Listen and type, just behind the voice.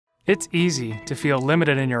It's easy to feel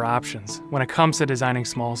limited in your options when it comes to designing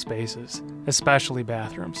small spaces, especially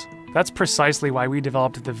bathrooms. That's precisely why we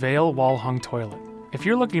developed the Veil wall-hung toilet. If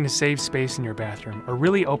you're looking to save space in your bathroom or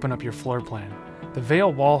really open up your floor plan, the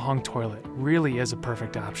Veil wall-hung toilet really is a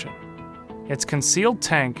perfect option. Its concealed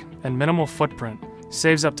tank and minimal footprint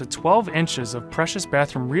saves up to 12 inches of precious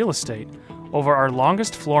bathroom real estate over our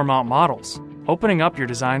longest floor mount models, opening up your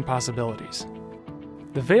design possibilities.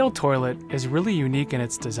 The Veil toilet is really unique in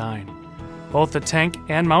its design. Both the tank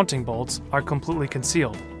and mounting bolts are completely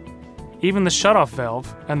concealed. Even the shutoff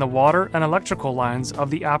valve and the water and electrical lines of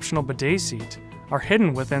the optional bidet seat are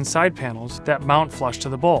hidden within side panels that mount flush to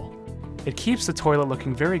the bowl. It keeps the toilet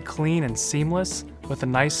looking very clean and seamless with a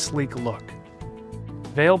nice sleek look.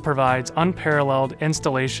 Veil provides unparalleled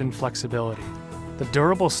installation flexibility. The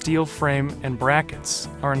durable steel frame and brackets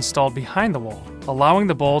are installed behind the wall, allowing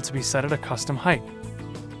the bowl to be set at a custom height.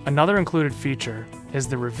 Another included feature is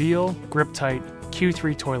the Reveal Grip-Tight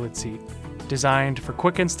Q3 toilet seat, designed for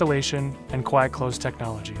quick installation and quiet close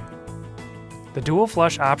technology. The dual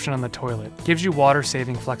flush option on the toilet gives you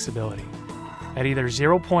water-saving flexibility at either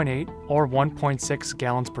 0.8 or 1.6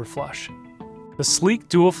 gallons per flush. The sleek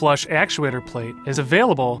dual flush actuator plate is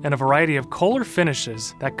available in a variety of Kohler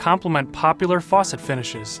finishes that complement popular faucet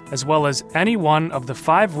finishes, as well as any one of the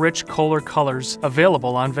 5 rich Kohler colors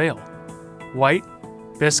available on Veil: white,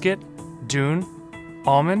 biscuit, dune,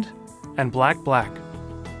 almond, and black.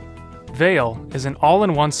 Veil is an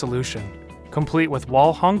all-in-one solution, complete with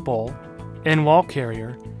wall-hung bowl, in-wall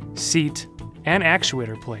carrier, seat, and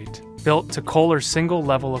actuator plate, built to Kohler's single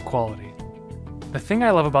level of quality. The thing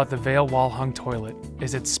I love about the Veil wall-hung toilet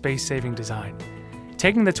is its space-saving design.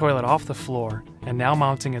 Taking the toilet off the floor and now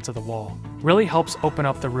mounting it to the wall really helps open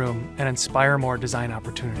up the room and inspire more design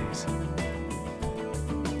opportunities.